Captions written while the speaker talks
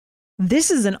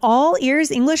This is an All Ears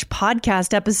English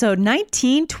podcast, episode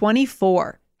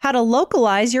 1924. How to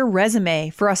localize your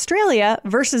resume for Australia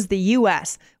versus the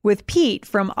US with Pete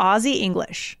from Aussie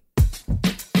English.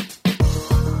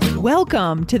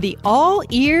 Welcome to the All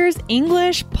Ears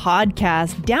English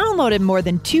podcast, downloaded more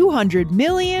than 200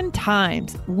 million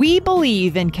times. We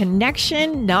believe in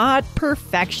connection, not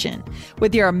perfection,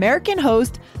 with your American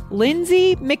host,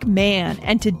 Lindsay McMahon,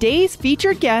 and today's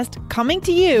featured guest coming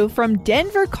to you from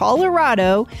Denver,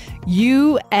 Colorado,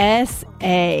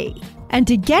 USA. And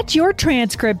to get your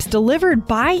transcripts delivered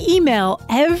by email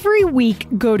every week,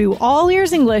 go to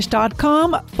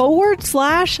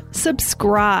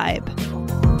allearsenglish.com/subscribe.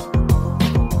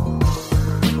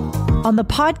 On the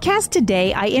podcast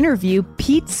today, I interview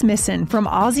Pete Smithson from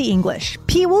Aussie English.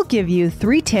 Pete will give you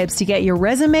 3 tips to get your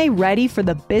resume ready for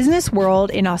the business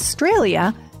world in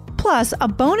Australia, plus a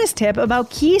bonus tip about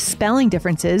key spelling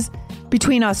differences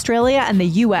between Australia and the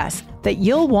US that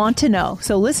you'll want to know.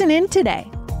 So listen in today.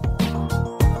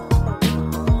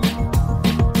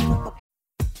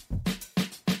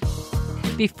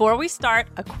 Before we start,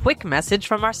 a quick message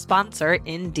from our sponsor,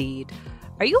 Indeed.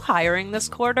 Are you hiring this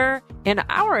quarter? In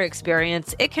our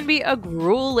experience, it can be a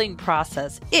grueling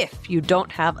process if you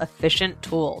don't have efficient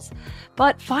tools.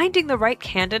 But finding the right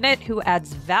candidate who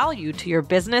adds value to your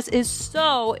business is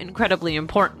so incredibly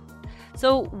important.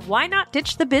 So why not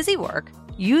ditch the busy work?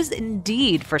 Use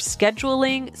Indeed for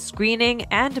scheduling, screening,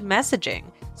 and messaging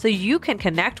so you can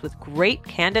connect with great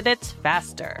candidates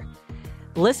faster.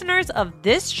 Listeners of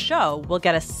this show will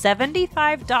get a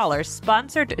 $75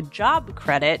 sponsored job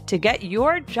credit to get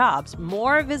your jobs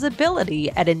more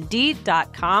visibility at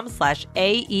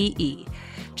Indeed.com/AEE.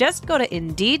 Just go to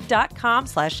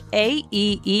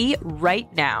Indeed.com/AEE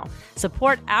right now.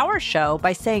 Support our show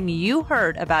by saying you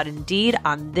heard about Indeed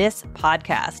on this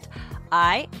podcast.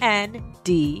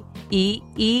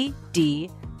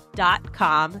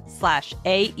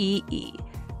 INDEED.com/AEE.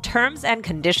 Terms and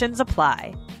conditions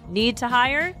apply. Need to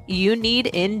hire? You need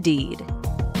Indeed.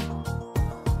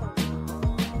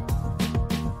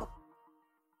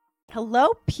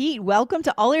 Hello, Pete. Welcome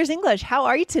to All Ears English. How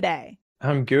are you today?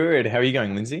 I'm good. How are you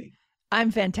going, Lindsay?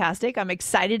 I'm fantastic. I'm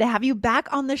excited to have you back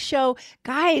on the show.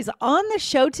 Guys, on the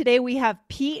show today, we have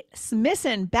Pete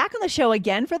Smithson back on the show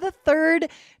again for the 3rd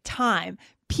time.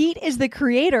 Pete is the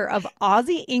creator of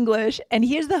Aussie English, and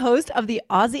he is the host of the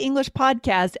Aussie English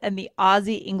podcast and the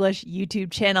Aussie English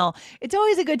YouTube channel. It's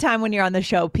always a good time when you're on the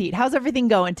show, Pete. How's everything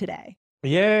going today?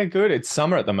 Yeah, good. It's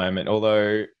summer at the moment,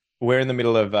 although we're in the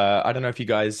middle of, I don't know if you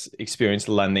guys experienced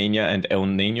La Nina and El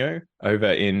Nino over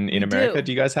in America.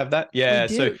 Do you guys have that? Yeah,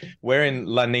 so we're in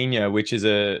La Nina, which is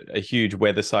a huge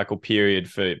weather cycle period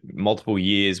for multiple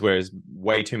years, where it's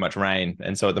way too much rain.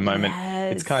 And so at the moment,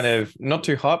 it's kind of not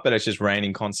too hot, but it's just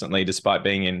raining constantly, despite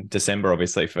being in December,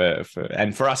 obviously.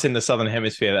 And for us in the Southern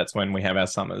Hemisphere, that's when we have our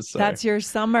summers. So. That's your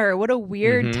summer. What a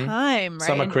weird time, right?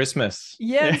 Summer, Christmas.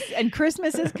 Yes, and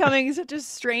Christmas is coming. Such a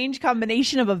strange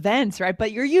combination of events, right?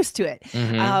 But you're used to it.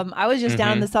 I was just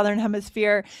down in the Southern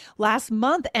Hemisphere last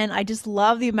month, and I just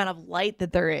love the amount of light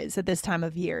that there is at this time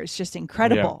of year. It's just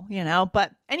incredible, you know?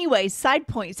 But anyway, side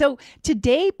point. So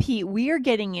today, Pete, we are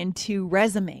getting into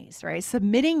resumes, right?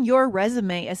 Submitting your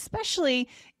resume, especially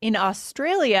in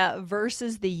Australia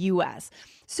versus the US.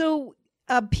 So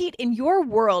Pete, in your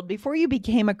world, before you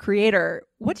became a creator,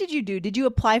 what did you do? Did you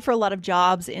apply for a lot of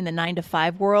jobs in the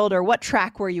 9-to-5 world, or what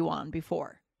track were you on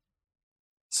before?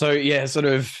 So yeah, sort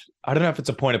of, I don't know if it's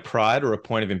a point of pride or a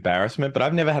point of embarrassment, but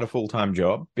I've never had a full-time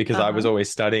job because I was always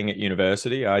studying at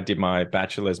university. I did my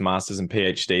bachelor's, master's, and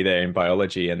PhD there in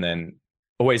biology, and then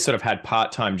always sort of had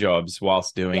part-time jobs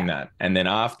whilst doing that. And then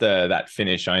after that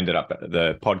finished, I ended up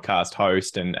the podcast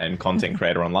host and content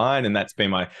creator online, and that's been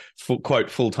my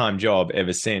full-time job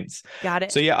ever since. Got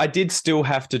it. So yeah, I did still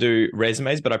have to do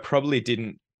resumes, but I probably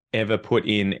didn't ever put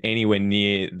in anywhere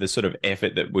near the sort of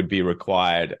effort that would be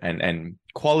required and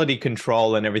quality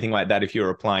control and everything like that if you're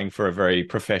applying for a very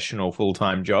professional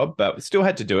full-time job, but still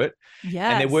had to do it.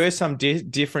 Yes. And there were some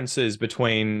differences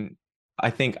between, I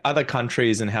think, other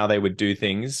countries and how they would do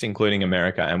things, including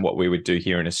America, and what we would do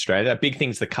here in Australia. Big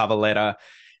things, the cover letter,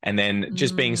 and then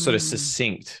just being sort of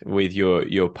succinct with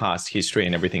your past history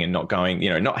and everything, and not going,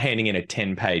 not handing in a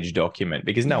 10-page document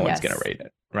because no one's going to read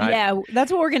it. Right. Yeah,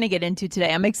 that's what we're going to get into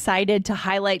today. I'm excited to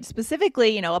highlight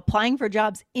specifically, applying for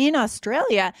jobs in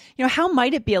Australia, how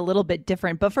might it be a little bit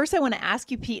different? But first I want to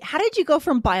ask you, Pete, how did you go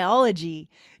from biology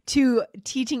to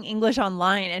teaching English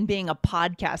online and being a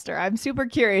podcaster? I'm super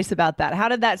curious about that. How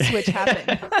did that switch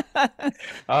happen?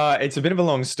 It's a bit of a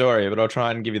long story, but I'll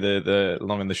try and give you the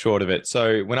long and the short of it.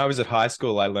 So when I was at high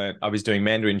school, I was doing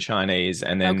Mandarin Chinese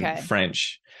and then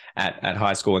French. at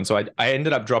high school. And so I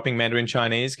ended up dropping Mandarin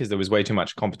Chinese because there was way too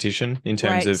much competition in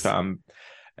terms of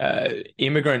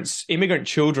immigrant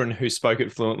children who spoke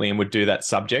it fluently and would do that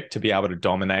subject to be able to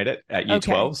dominate it at Year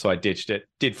 12. So I ditched it,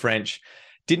 did French.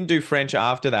 Didn't do French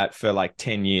after that for like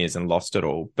 10 years and lost it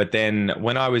all. But then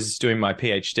when I was doing my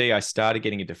PhD, I started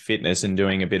getting into fitness and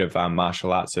doing a bit of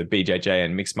martial arts, so BJJ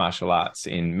and mixed martial arts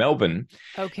in Melbourne.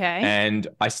 Okay. And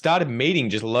I started meeting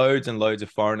just loads and loads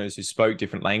of foreigners who spoke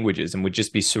different languages and would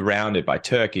just be surrounded by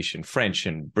Turkish and French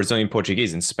and Brazilian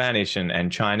Portuguese and Spanish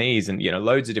and Chinese and,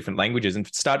 loads of different languages, and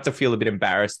started to feel a bit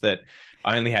embarrassed that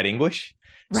I only had English.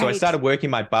 So I started working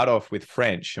my butt off with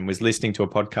French and was listening to a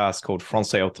podcast called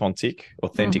Français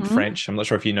Authentic French. I'm not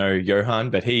sure if you know Johan,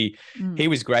 but he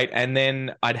was great. And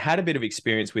then I'd had a bit of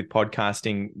experience with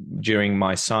podcasting during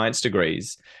my science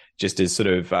degrees, just as sort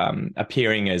of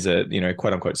appearing as a,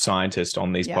 quote unquote scientist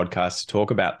on these podcasts to talk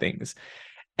about things.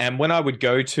 And when I would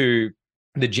go to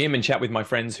the gym and chat with my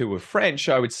friends who were French,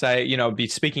 I would say, I'd be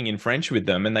speaking in French with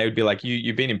them and they would be like,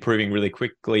 you've been improving really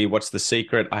quickly. What's the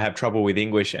secret? I have trouble with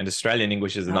English, and Australian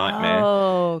English is a nightmare.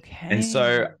 Okay. And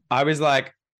so I was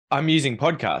like, I'm using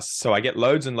podcasts. So I get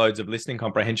loads and loads of listening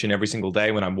comprehension every single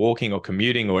day when I'm walking or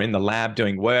commuting or in the lab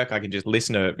doing work. I can just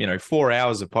listen to, 4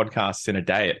 hours of podcasts in a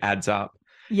day. It adds up.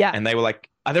 Yeah. And they were like,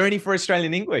 are there any for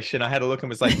Australian English? And I had a look and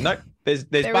was like, nope, there's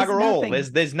bugger all.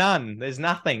 There's none. There's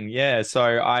nothing. Yeah. So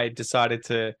I decided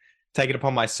to take it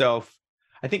upon myself.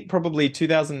 I think probably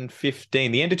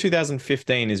 2015, the end of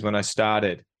 2015 is when I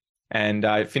started. And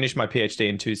I finished my PhD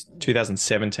in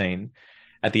 2017,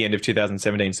 at the end of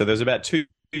 2017. So there was about 2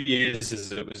 years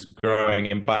as it was growing.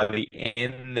 And by the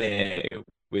end there, it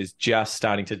was just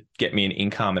starting to get me an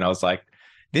income. And I was like,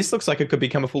 this looks like it could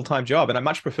become a full-time job. And I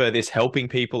much prefer this, helping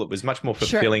people. It was much more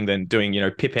fulfilling than doing,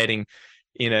 pipetting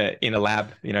in a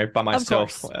lab, by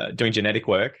myself, doing genetic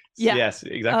work. Yeah. Yes,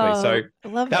 exactly. So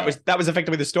that was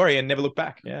effectively the story, and never looked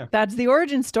back. Yeah. That's the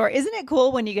origin story. Isn't it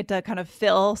cool when you get to kind of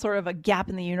fill sort of a gap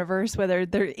in the universe, whether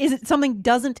there isn't something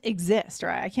doesn't exist,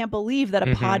 right? I can't believe that a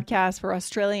podcast for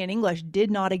Australian English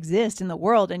did not exist in the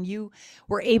world, and you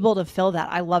were able to fill that.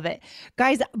 I love it.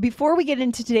 Guys, before we get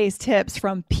into today's tips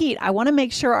from Pete, I want to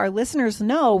make sure our listeners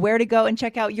know where to go and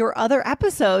check out your other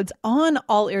episodes on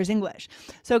All Ears English.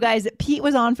 So guys, Pete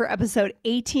was on for episode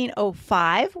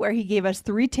 1805, where he gave us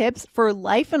 3 tips for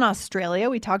life in Australia.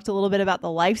 We talked a little bit about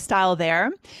the lifestyle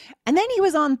there. And then he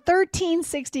was on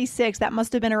 1366. That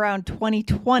must have been around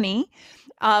 2020.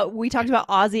 We talked about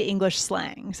Aussie English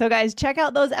slang. So guys, check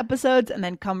out those episodes and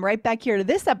then come right back here to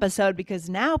this episode, because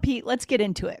now, Pete, let's get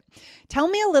into it. Tell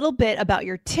me a little bit about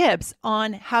your tips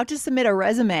on how to submit a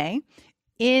resume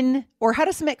or how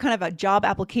to submit kind of a job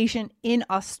application in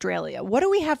Australia. What do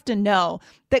we have to know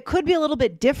that could be a little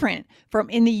bit different from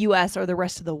in the US or the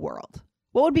rest of the world?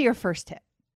 What would be your first tip?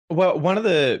 Well, one of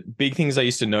the big things I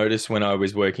used to notice when I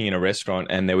was working in a restaurant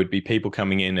and there would be people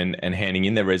coming in and handing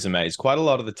in their resumes, quite a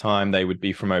lot of the time they would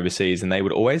be from overseas, and they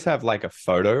would always have like a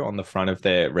photo on the front of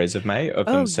their resume of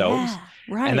themselves. Yeah,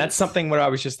 right. And that's something where I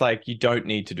was just like, you don't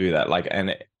need to do that. Like,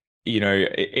 and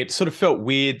it sort of felt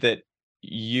weird that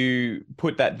you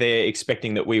put that there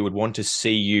expecting that we would want to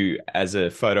see you as a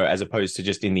photo as opposed to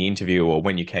just in the interview or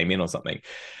when you came in or something.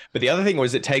 But the other thing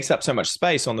was it takes up so much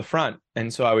space on the front.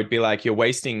 And so I would be like, you're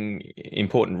wasting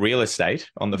important real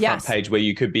estate on the front page where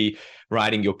you could be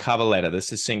writing your cover letter, the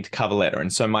succinct cover letter.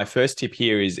 And so my first tip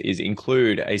here is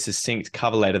include a succinct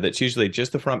cover letter that's usually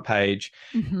just the front page,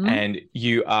 and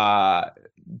you are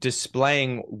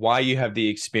displaying why you have the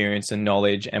experience and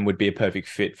knowledge and would be a perfect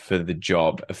fit for the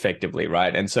job effectively,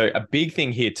 right? And so a big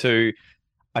thing here too,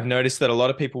 I've noticed that a lot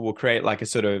of people will create like a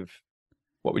sort of,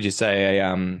 what would you say,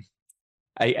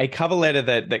 a cover letter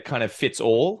that kind of fits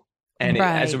all. And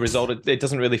as a result, it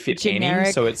doesn't really fit generic.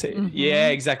 Any. So it's, yeah,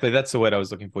 exactly. That's the word I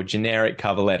was looking for, generic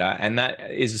cover letter. And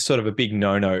that is sort of a big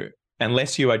no-no,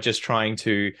 unless you are just trying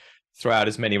to throw out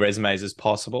as many resumes as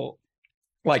possible,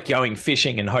 like going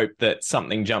fishing and hope that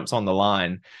something jumps on the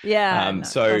line. Yeah, no,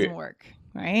 so it doesn't work,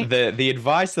 right? The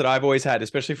advice that I've always had,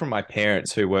 especially from my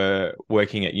parents who were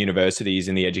working at universities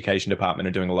in the education department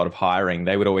and doing a lot of hiring,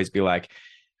 they would always be like,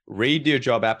 read your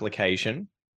job application,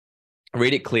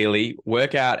 read it clearly,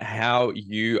 work out how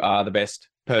you are the best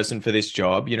person for this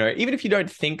job. Even if you don't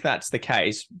think that's the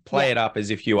case, play it up as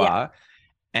if you are,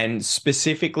 and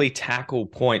specifically tackle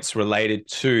points related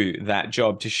to that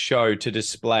job to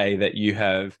display that you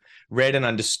have read and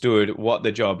understood what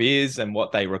the job is and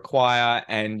what they require,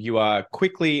 and you are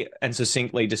quickly and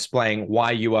succinctly displaying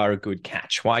why you are a good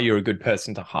catch, why you're a good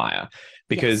person to hire.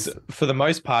 Because for the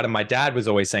most part, and my dad was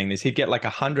always saying this, he'd get like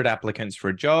 100 applicants for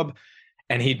a job,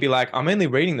 And he'd be like, I'm only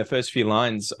reading the first few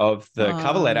lines of the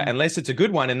cover letter, unless it's a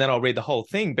good one, and then I'll read the whole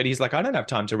thing. But he's like, I don't have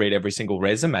time to read every single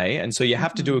resume. And so you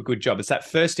have to do a good job. It's that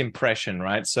first impression,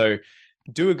 right? So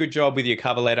do a good job with your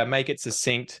cover letter, make it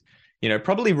succinct,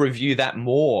 probably review that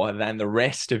more than the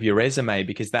rest of your resume,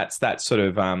 because that's that sort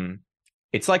of,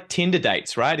 it's like Tinder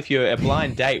dates, right? If you're a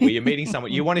blind date where you're meeting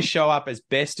someone, you want to show up as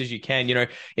best as you can,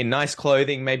 in nice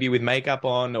clothing, maybe with makeup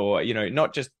on, or,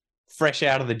 not just fresh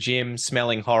out of the gym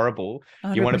smelling horrible.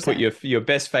 100%. You want to put your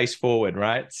best face forward,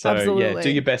 right? So Absolutely. Yeah, do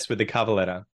your best with the cover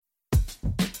letter.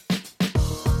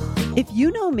 If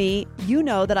you know me, you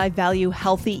know that I value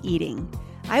healthy eating.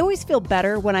 I always feel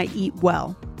better when I eat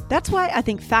well. That's why I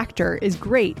think Factor is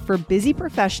great for busy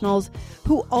professionals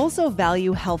who also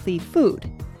value healthy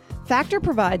food. Factor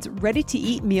provides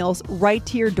ready-to-eat meals right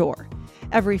to your door.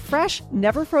 Every fresh,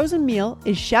 never frozen meal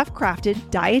is chef-crafted,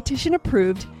 dietitian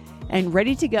approved, and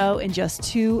ready to go in just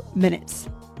 2 minutes.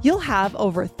 You'll have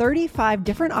over 35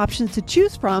 different options to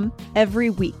choose from every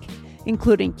week,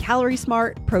 including Calorie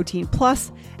Smart, Protein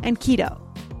Plus, and Keto.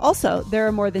 Also, there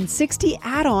are more than 60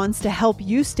 add-ons to help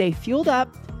you stay fueled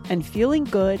up and feeling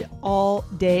good all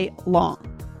day long.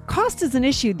 Cost is an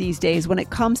issue these days when it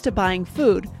comes to buying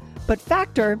food, but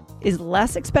Factor is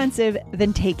less expensive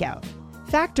than takeout.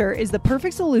 Factor is the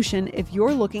perfect solution if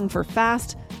you're looking for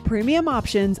fast, premium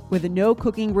options with no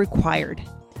cooking required.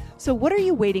 So what are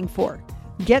you waiting for?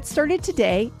 Get started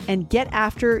today and get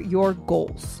after your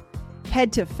goals.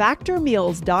 Head to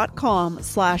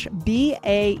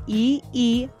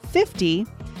factormeals.com/BAEE50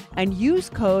 and use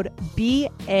code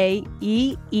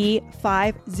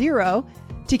BAEE50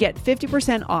 to get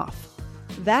 50% off.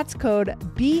 That's code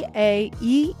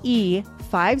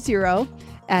BAEE50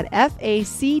 at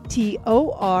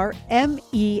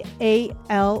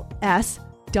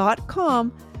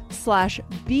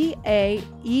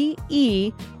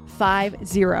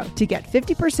to get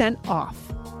 50% off.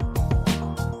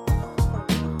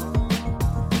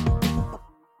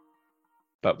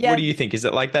 But what do you think? Is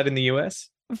it like that in the US?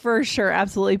 For sure.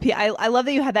 Absolutely. I love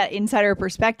that you had that insider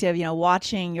perspective,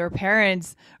 watching your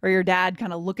parents or your dad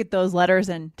kind of look at those letters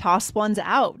and toss ones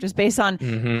out just based on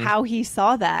how he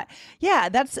saw that. Yeah,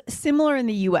 that's similar in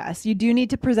the US. You do need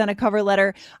to present a cover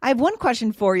letter. I have one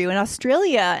question for you. In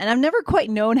Australia, and I've never quite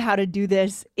known how to do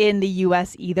this in the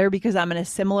US either because I'm in a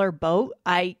similar boat.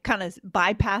 I kind of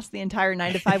bypassed the entire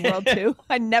 9-to-5 world too.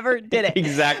 I never did it.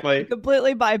 Exactly.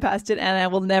 Completely bypassed it, and I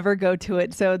will never go to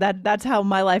it. So that's how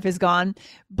my life has gone.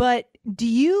 But do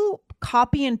you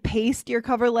copy and paste your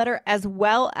cover letter as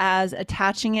well as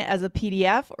attaching it as a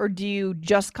PDF, or do you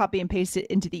just copy and paste it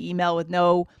into the email with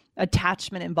no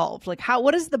attachment involved? Like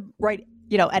what is the right,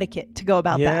 etiquette to go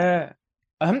about that?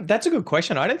 That's a good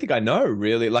question. I don't think I know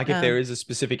really. Like if there is a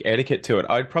specific etiquette to it,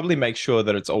 I'd probably make sure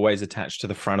that it's always attached to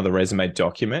the front of the resume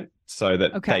document so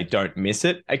that they don't miss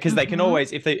it. Because they can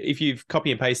always, if you've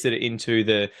copy and pasted it into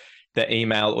the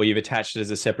email or you've attached it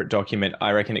as a separate document,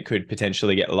 I reckon it could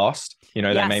potentially get lost.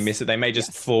 They may miss it. They may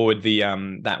just forward the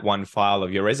that one file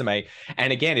of your resume.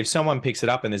 And again, if someone picks it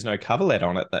up and there's no cover letter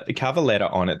on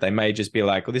it, they may just be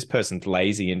like, well, this person's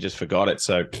lazy and just forgot it.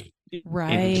 So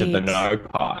into the no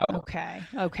pile.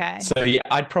 Okay. So yeah,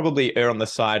 I'd probably err on the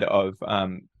side of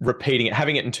repeating it,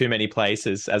 having it in too many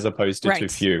places as opposed to too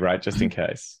few, right? Just in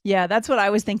case. Yeah, that's what I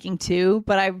was thinking too.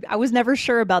 But I was never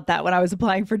sure about that when I was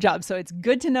applying for jobs. So it's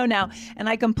good to know now. And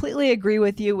I completely agree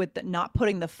with you with not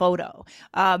putting the photo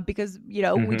because,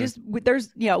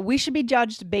 we should be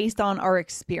judged based on our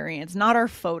experience, not our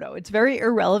photo. It's very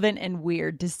irrelevant and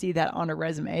weird to see that on a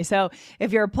resume. So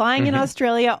if you're applying in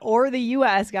Australia or the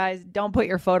US, guys, don't put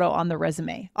your photo on the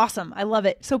resume. Awesome. I love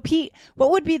it. So Pete,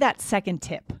 what would be that second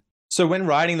tip? So when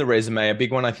writing the resume, a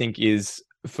big one I think is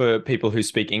for people who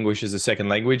speak English as a second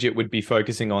language, it would be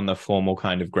focusing on the formal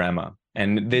kind of grammar.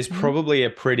 And there's probably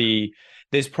a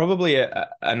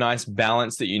nice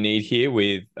balance that you need here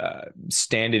with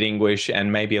standard English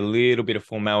and maybe a little bit of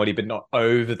formality, but not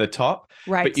over the top.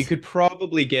 Right. But you could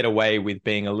probably get away with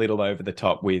being a little over the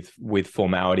top with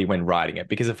formality when writing it.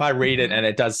 Because if I read it and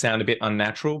it does sound a bit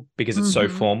unnatural because it's so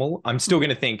formal, I'm still going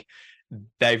to think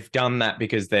they've done that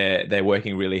because they're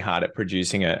working really hard at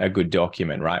producing a good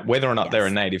document, right? Whether or not they're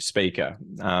a native speaker.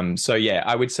 So yeah,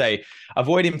 I would say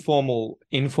avoid informal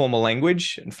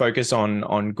language and focus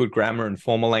on good grammar and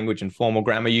formal language and formal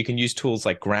grammar. You can use tools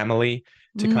like Grammarly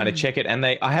to kind of check it. And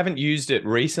I haven't used it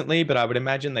recently, but I would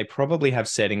imagine they probably have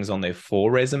settings on there for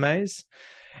resumes.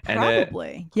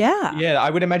 Probably. Yeah. Yeah, I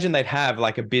would imagine they'd have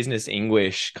like a business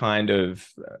English kind of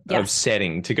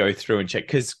setting to go through and check,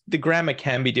 because the grammar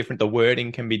can be different. The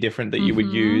wording can be different that you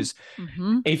would use.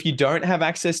 If you don't have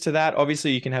access to that,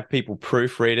 obviously you can have people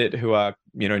proofread it who are,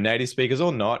 native speakers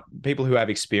or not, people who have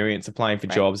experience applying for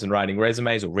jobs and writing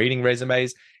resumes or reading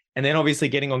resumes. And then obviously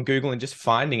getting on Google and just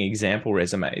finding example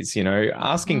resumes,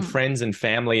 asking friends and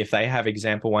family if they have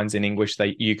example ones in English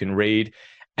that you can read,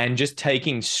 and just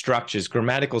taking structures,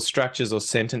 grammatical structures or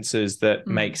sentences that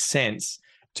make sense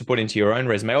to put into your own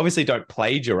resume. Obviously, don't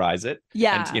plagiarize it.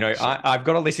 Yeah. And, I've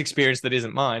got all this experience that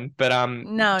isn't mine, but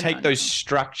take those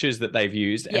structures that they've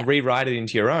used and rewrite it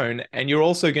into your own. And you're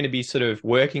also going to be sort of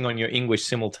working on your English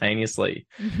simultaneously.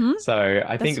 So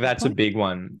I think that's a big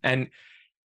one. And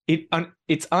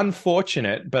it's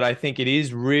unfortunate, but I think it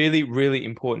is really, really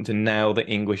important to nail the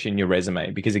English in your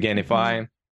resume. Because again, if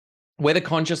whether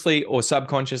consciously or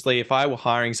subconsciously, if I were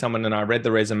hiring someone and I read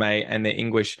the resume and their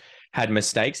English had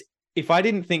mistakes, if I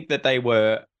didn't think that they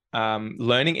were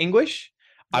learning English,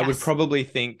 I would probably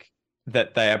think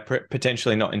that they are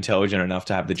potentially not intelligent enough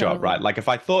to have the job, right? Like if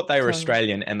I thought they were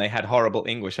Australian and they had horrible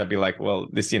English, I'd be like, well,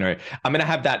 this, I'm going to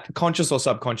have that conscious or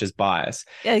subconscious bias.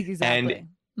 Yeah, exactly. And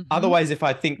otherwise, if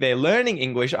I think they're learning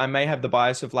English, I may have the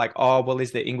bias of like, oh, well,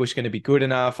 is their English going to be good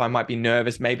enough? I might be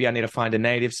nervous. Maybe I need to find a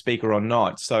native speaker or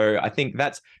not. So I think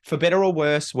that's, for better or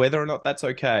worse, whether or not that's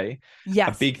okay.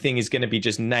 Yes. A big thing is going to be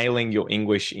just nailing your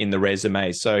English in the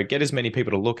resume. So get as many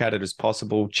people to look at it as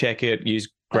possible, check it, use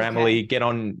Grammarly, get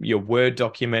on your Word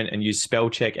document and use spell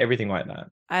check, everything like that.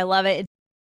 I love it.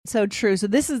 It's so true. So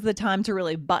this is the time to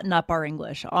really button up our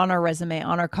English on our resume,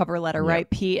 on our cover letter, right,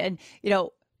 Pete? And,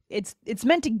 it's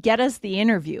meant to get us the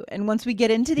interview. And once we get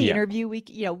into the interview,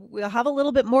 we'll have a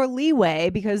little bit more leeway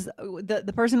because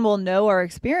the person will know our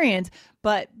experience,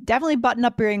 but definitely button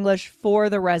up your English for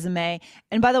the resume.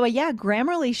 And by the way,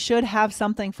 Grammarly should have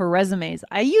something for resumes.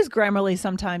 I use Grammarly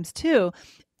sometimes too.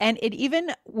 And it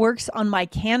even works on my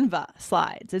Canva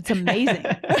slides. It's amazing.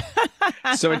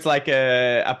 So it's like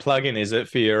a plugin, is it,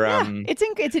 for your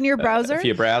it's in your browser. For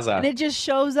your browser. And it just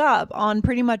shows up on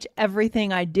pretty much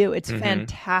everything I do. It's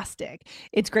fantastic.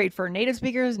 It's great for native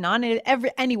speakers, non-native,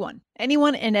 anyone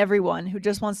and everyone who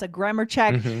just wants a grammar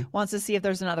check, wants to see if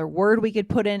there's another word we could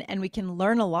put in, and we can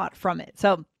learn a lot from it.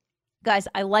 So guys,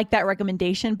 I like that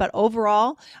recommendation, but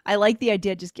overall, I like the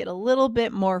idea just get a little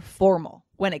bit more formal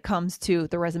when it comes to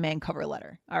the resume and cover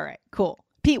letter. All right, cool.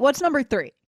 Pete, what's number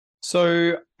 3?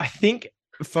 So I think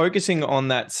focusing on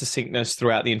that succinctness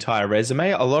throughout the entire resume,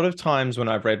 a lot of times when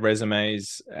I've read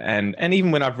resumes and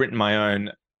even when I've written my own,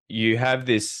 you have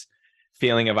this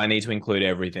feeling of I need to include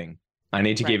everything. I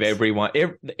need to give everyone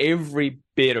every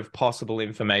bit of possible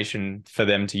information for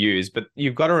them to use. But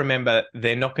you've got to remember,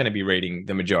 they're not going to be reading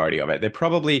the majority of it.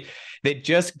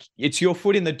 It's your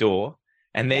foot in the door.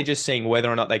 And they're just seeing whether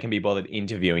or not they can be bothered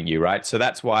interviewing you, right? So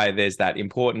that's why there's that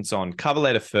importance on cover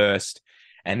letter first,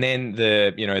 and then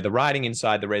the writing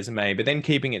inside the resume, but then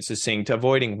keeping it succinct,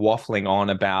 avoiding waffling on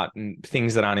about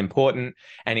things that aren't important,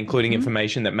 and including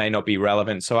information that may not be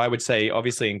relevant. So I would say,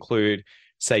 obviously, include,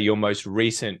 say, your most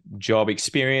recent job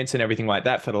experience and everything like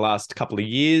that for the last couple of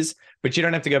years, but you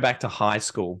don't have to go back to high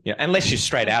school, unless you're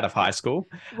straight out of high school.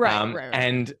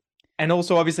 Right. And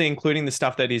also, obviously, including the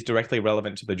stuff that is directly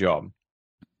relevant to the job.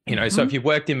 So if you've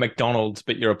worked in McDonald's,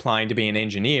 but you're applying to be an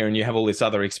engineer and you have all this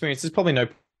other experience, there's probably no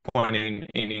point in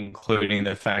including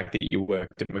the fact that you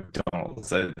worked at McDonald's.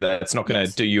 So that's not going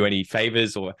to do you any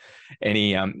favors or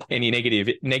any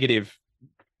negative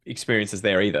experiences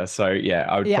there either. So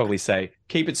I would probably say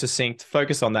keep it succinct,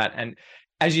 focus on that. And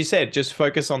as you said, just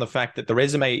focus on the fact that the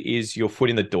resume is your foot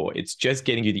in the door. It's just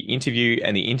getting you the interview,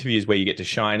 and the interview is where you get to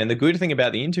shine. And the good thing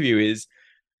about the interview is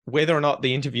whether or not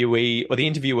the interviewee or the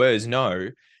interviewers know,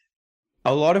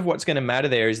 a lot of what's going to matter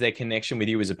there is their connection with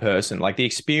you as a person. Like the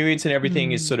experience and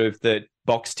everything is sort of the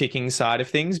box ticking side of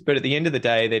things. But at the end of the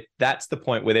day, that's the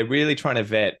point where they're really trying to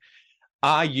vet,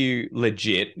 are you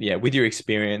legit, with your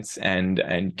experience, and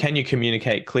can you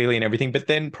communicate clearly and everything? But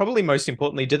then probably most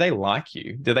importantly, do they like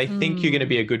you? Do they think you're going to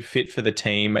be a good fit for the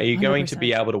team? Are you 100%. Going to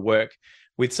be able to work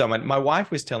with someone? My wife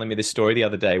was telling me this story the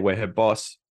other day where her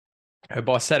boss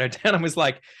sat her down and was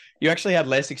like, you actually had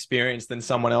less experience than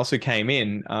someone else who came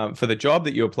in for the job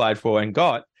that you applied for and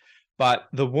got. But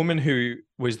the woman who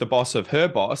was the boss of her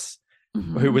boss,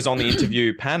 who was on the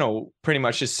interview panel, pretty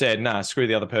much just said, nah, screw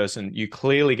the other person. You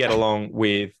clearly get along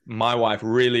with my wife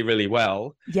really, really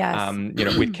well. Yes.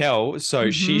 With Kel.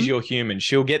 So she's your human.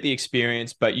 She'll get the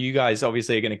experience, but you guys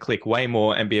obviously are going to click way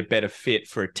more and be a better fit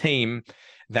for a team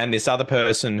than this other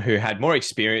person who had more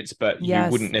experience, but you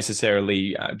wouldn't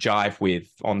necessarily jive with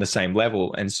on the same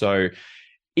level. And so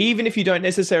even if you don't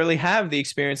necessarily have the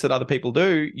experience that other people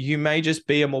do, you may just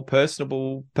be a more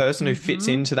personable person who fits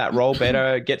into that role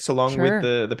better, gets along with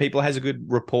the people, has a good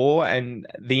rapport, and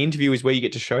the interview is where you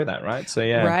get to show that, right? So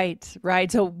yeah.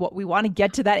 Right. So what we want to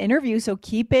get to that interview, so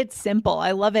keep it simple.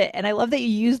 I love it. And I love that you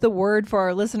use the word for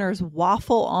our listeners,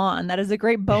 waffle on. That is a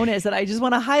great bonus that I just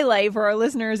want to highlight for our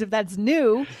listeners if that's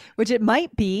new, which it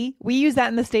might be. We use that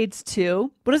in the States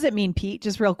too. What does it mean, Pete?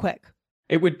 Just real quick.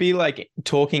 It would be like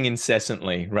talking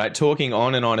incessantly, right? Talking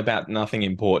on and on about nothing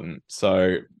important.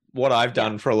 So what I've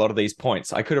done for a lot of these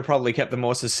points, I could have probably kept them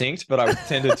more succinct, but I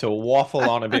tended to waffle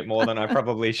on a bit more than I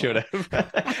probably should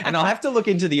have. And I'll have to look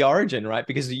into the origin, right?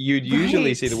 Because you'd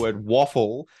usually see the word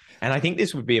waffle. And I think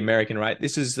this would be American, right?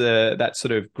 This is that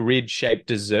sort of grid-shaped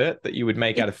dessert that you would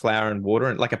make out of flour and water,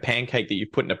 and like a pancake that you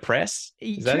put in a press.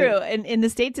 True. And in the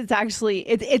States, it's actually,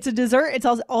 it's a dessert. It's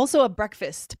also a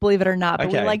breakfast, believe it or not.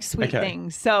 But we like sweet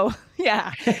things. So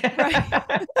yeah.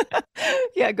 Right.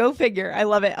 Yeah, go figure. I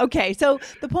love it. Okay. So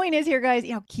the point is here, guys,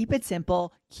 keep it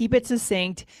simple, keep it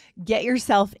succinct, get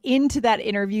yourself into that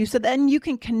interview so then you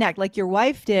can connect like your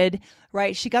wife did.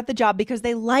 Right. She got the job because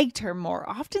they liked her more.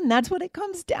 Often that's what it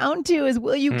comes down to is,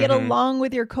 will you get along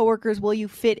with your coworkers? Will you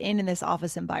fit in this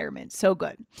office environment? So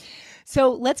good.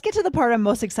 So let's get to the part I'm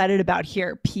most excited about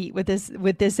here, Pete, with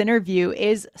this interview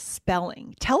is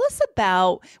spelling. Tell us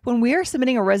about when we are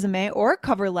submitting a resume or a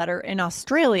cover letter in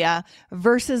Australia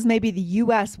versus maybe the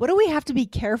US. What do we have to be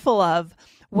careful of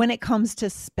when it comes to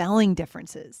spelling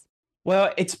differences?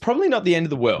 Well, it's probably not the end of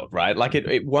the world, right? Like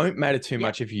it won't matter too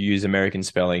much if you use American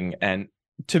spelling. And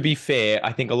to be fair,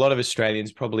 I think a lot of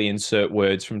Australians probably insert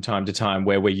words from time to time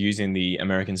where we're using the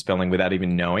American spelling without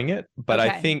even knowing it. But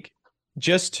I think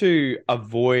just to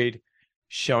avoid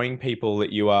showing people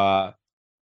that you are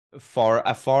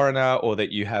a foreigner or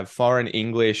that you have foreign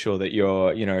English or that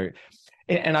you're,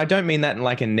 and I don't mean that in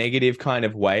like a negative kind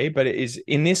of way, but it is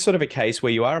in this sort of a case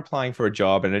where you are applying for a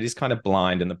job and it is kind of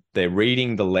blind and they're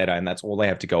reading the letter and that's all they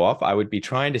have to go off. I would be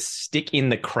trying to stick in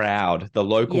the crowd, the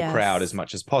local crowd as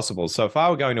much as possible. So if I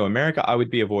were going to America, I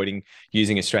would be avoiding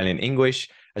using Australian English,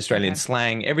 Australian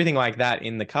slang, everything like that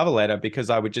in the cover letter, because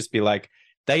I would just be like,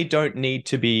 they don't need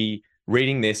to be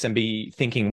reading this and be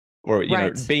thinking or,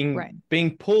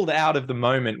 being pulled out of the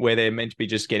moment where they're meant to be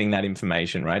just getting that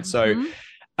information, right? So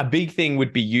a big thing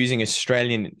would be using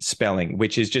Australian spelling,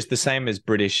 which is just the same as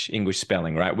British English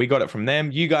spelling, right? We got it from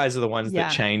them. You guys are the ones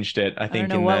that changed it, I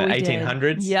think, in the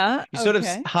 1800s. Yeah. You sort of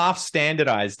half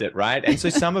standardized it, right? And so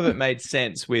some of it made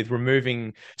sense with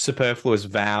right superfluous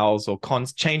vowels or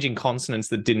changing consonants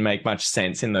that didn't make much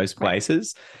sense in those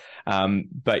places.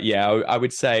 But yeah, I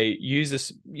would say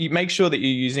make sure that you're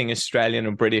using Australian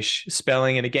or British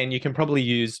spelling. And again, you can probably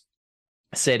use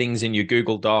settings in your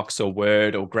Google Docs or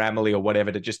Word or Grammarly or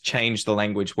whatever to just change the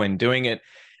language when doing it.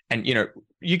 And,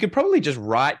 you could probably just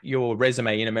write your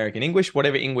resume in American English,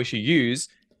 whatever English you use,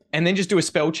 and then just do a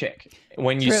spell check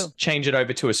when you change it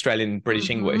over to Australian British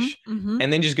English,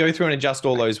 and then just go through and adjust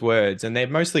all those words. And they're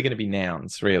mostly going to be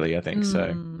nouns, really, I think.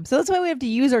 So that's why we have to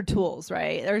use our tools,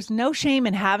 right? There's no shame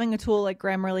in having a tool like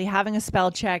Grammarly, having a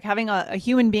spell check, having a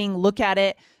human being look at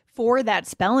it for that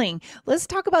spelling. Let's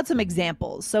talk about some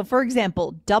examples. So for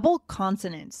example, double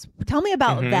consonants. Tell me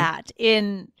about that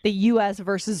in the US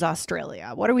versus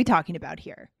Australia. What are we talking about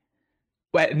here?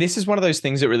 Well, and this is one of those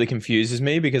things that really confuses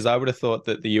me because I would have thought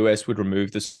that the US would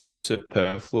remove the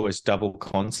superfluous double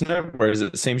consonant, whereas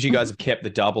it seems you guys have kept the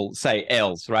double, say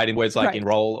L's, right? In words like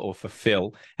enroll or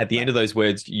fulfill. At the end of those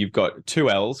words, you've got two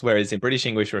L's, whereas in British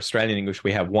English or Australian English,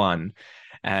 we have one.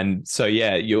 And so,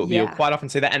 you'll quite often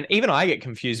see that. And even I get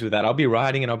confused with that. I'll be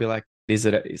writing and I'll be like, is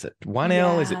it one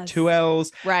L? Is it two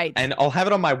L's? Right. And I'll have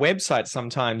it on my website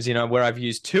sometimes, where I've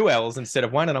used two L's instead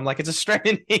of one. And I'm like, it's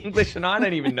Australian English and I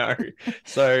don't even know.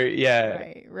 So,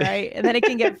 yeah. Right. And then it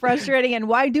can get frustrating. And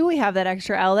why do we have that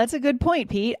extra L? That's a good point,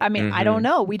 Pete. I mean, I don't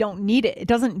know. We don't need it. It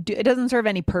doesn't serve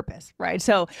any purpose. Right.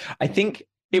 So I think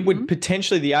it would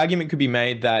potentially, the argument could be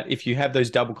made that if you have those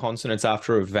double consonants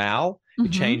after a vowel, it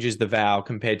changes the vowel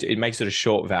it makes it a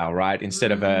short vowel, right?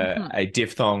 Instead of a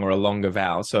diphthong or a longer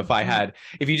vowel. So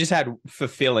if you just had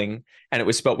fulfilling and it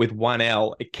was spelt with one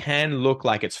L, it can look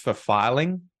like it's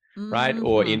fulfilling, right?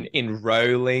 Or in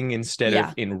enrolling instead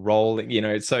of enrolling,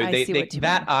 so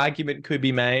that argument could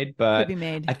be made, but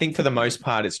I think for the most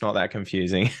part, it's not that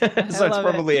confusing.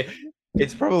 So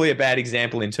it's probably a bad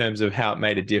example in terms of how it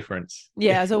made a difference.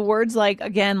 Yeah. So words like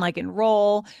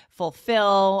enroll,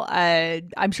 fulfill,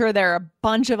 I'm sure there are a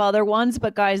bunch of other ones,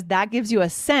 but guys, that gives you a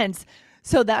sense.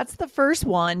 So that's the first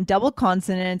one, double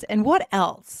consonants. And what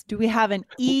else? Do we have an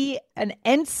E, an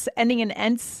ence, ending in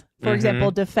ence? For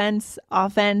example, defense,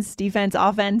 offense.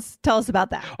 Tell us about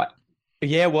that.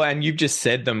 Yeah, well, and you've just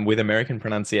said them with American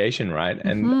pronunciation, right?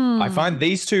 And I find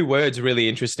these two words really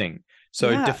interesting.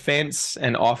 So defense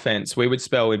and offense, we would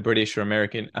spell in British or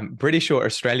American, British or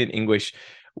Australian English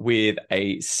with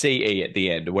a CE at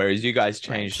the end, whereas you guys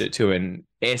changed it to an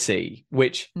SE,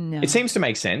 which it seems to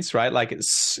make sense, right? Like it's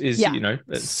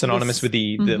synonymous with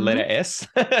the letter S.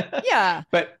 Yeah.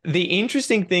 But the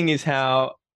interesting thing is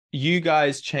how you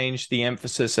guys changed the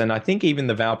emphasis and I think even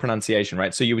the vowel pronunciation,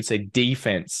 right? So you would say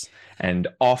defense and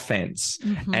offense.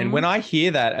 And when I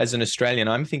hear that as an Australian,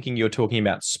 I'm thinking you're talking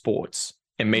about sports.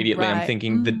 Immediately, I'm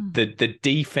thinking the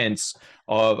defense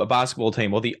of a basketball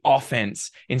team or the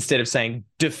offense instead of saying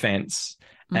defense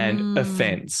and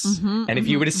offense. And if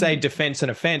you were to say defense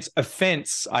and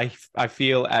offense, I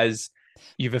feel as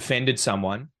you've offended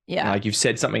someone. Yeah. Like you've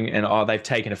said something and they've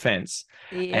taken offense.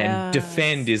 Yes. And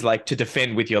defend is like to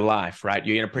defend with your life, right?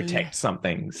 You're going to protect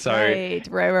something. So right.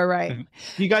 Do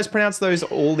you guys pronounce those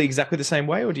all exactly the same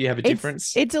way or do you have a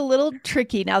difference? It's a little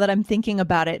tricky now that I'm thinking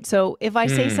about it. So if I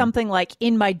say something like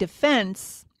in my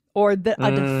defense or a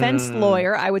defense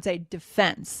lawyer, I would say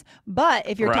defense. But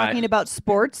if you're talking about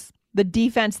sports, the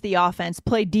defense, the offense,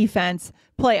 play defense,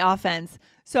 play offense.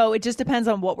 So it just depends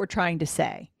on what we're trying to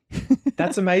say.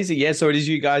 That's amazing. Yeah, so it is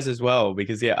you guys as well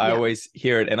because I always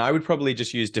hear it and I would probably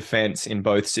just use defense in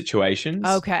both situations.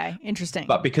 Okay, interesting.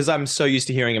 But because I'm so used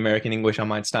to hearing American English, I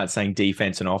might start saying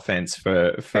defense and offense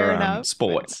for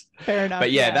sports. Fair enough.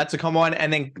 But that's a common one.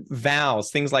 And then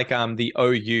vowels, things like the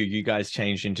OU, you guys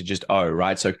changed into just O,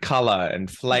 right? So color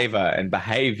and flavor and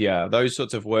behavior, those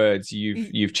sorts of words,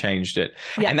 you've changed it.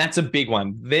 Yeah. And that's a big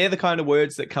one. They're the kind of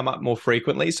words that come up more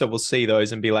frequently. So we'll see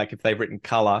those and be like, if they've written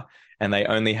color and they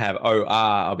only have OR,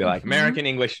 I'll be like, American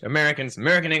English, American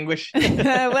English.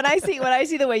 When I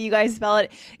see the way you guys spell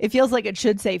it, it feels like it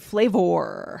should say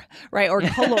flavor, right? Or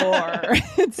color.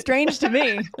 It's strange to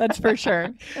me, that's for sure.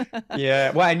 Yeah,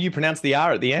 well, and you pronounce the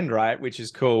R at the end, right? Which is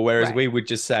cool, whereas we would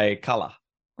just say color.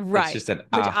 Right, it's just an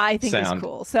which I think sound. Is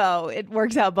cool. So it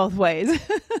works out both ways.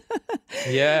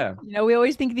 Yeah. We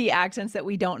always think the accents that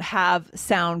we don't have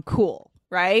sound cool.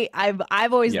 Right.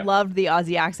 I've always loved the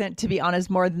Aussie accent, to be honest,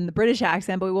 more than the British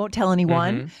accent, but we won't tell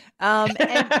anyone. I'm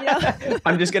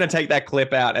just going to take that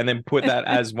clip out and then put that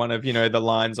as one of, the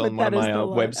lines on one of my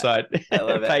website pages.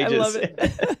 I love it.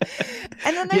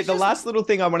 And then the last little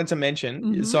thing I wanted to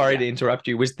mention, sorry to interrupt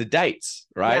you, was the dates,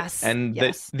 right? Yes, and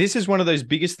this is one of those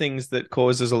biggest things that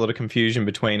causes a lot of confusion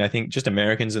between, I think, just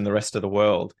Americans and the rest of the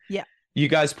world. Yeah. You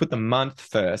guys put the month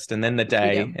first and then the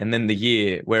day and then the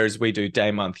year, whereas we do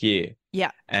day, month, year.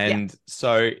 Yeah. And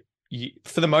so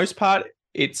for the most part,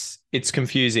 it's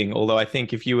confusing. Although I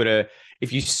think if you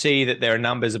see that there are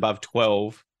numbers above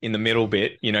 12 in the middle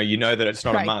bit, you know that it's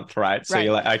not a month, right? So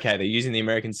you're like, okay, they're using the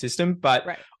American system.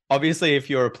 But obviously if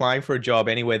you're applying for a job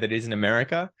anywhere that isn't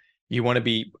America, you want to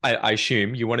be, I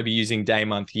assume, you want to be using day,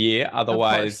 month, year.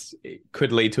 Otherwise, it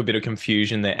could lead to a bit of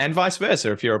confusion there. And vice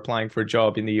versa. If you're applying for a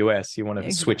job in the US, you want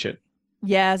to switch it.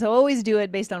 Yeah, so always do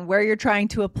it based on where you're trying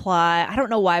to apply. I don't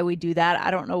know why we do that.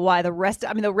 I don't know why the rest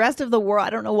of the world, I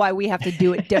don't know why we have to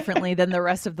do it differently than the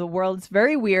rest of the world. It's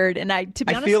very weird. And I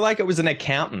feel like it was an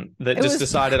accountant that just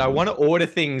decided I want to order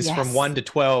things from 1 to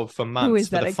 12 for months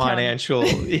for the financial,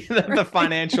 the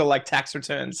financial like tax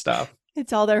return stuff.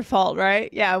 It's all their fault, right?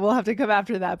 Yeah, we'll have to come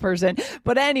after that person.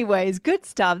 But anyways, good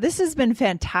stuff. This has been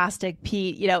fantastic,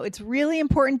 Pete. It's really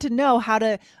important to know how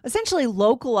to essentially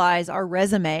localize our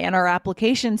resume and our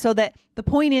application so that the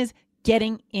point is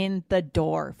getting in the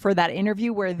door for that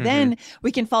interview where then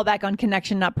we can fall back on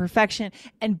connection, not perfection,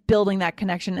 and building that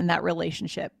connection and that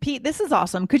relationship. Pete, this is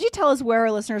awesome. Could you tell us where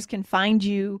our listeners can find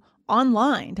you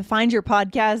online to find your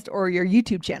podcast or your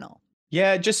YouTube channel?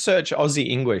 Yeah, just search Aussie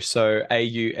English. So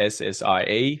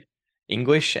AUSSIE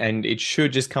English, and it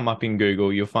should just come up in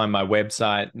Google. You'll find my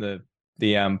website, the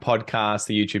podcast,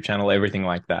 the YouTube channel, everything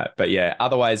like that. But yeah,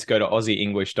 otherwise go to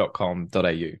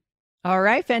aussieenglish.com.au. All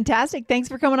right, fantastic. Thanks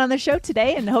for coming on the show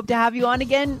today and hope to have you on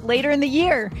again later in the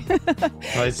year.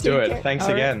 Let's do it. Thanks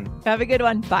again. Have a good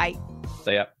one. Bye.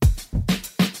 See ya.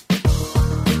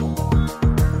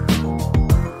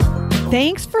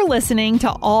 Thanks for listening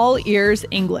to All Ears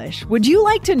English. Would you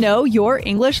like to know your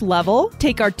English level?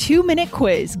 Take our 2-minute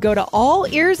quiz. Go to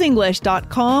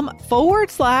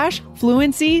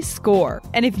allearsenglish.com/fluency score.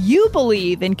 And if you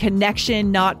believe in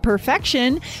connection, not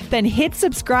perfection, then hit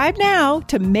subscribe now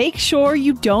to make sure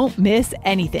you don't miss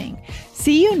anything.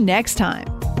 See you next time.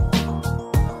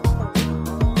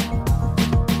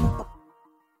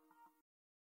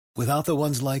 Without the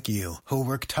ones like you, who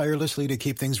work tirelessly to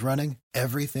keep things running,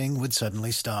 everything would suddenly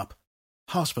stop.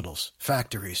 Hospitals,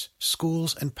 factories,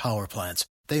 schools, and power plants,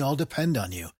 they all depend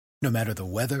on you. No matter the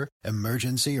weather,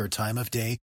 emergency, or time of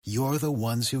day, you're the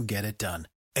ones who get it done.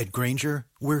 At Grainger,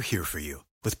 we're here for you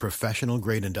with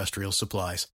professional-grade industrial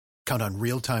supplies. Count on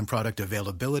real-time product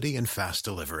availability and fast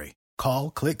delivery. Call,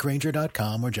 click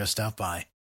Grainger.com, or just stop by.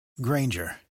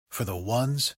 Grainger, for the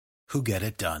ones who get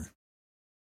it done.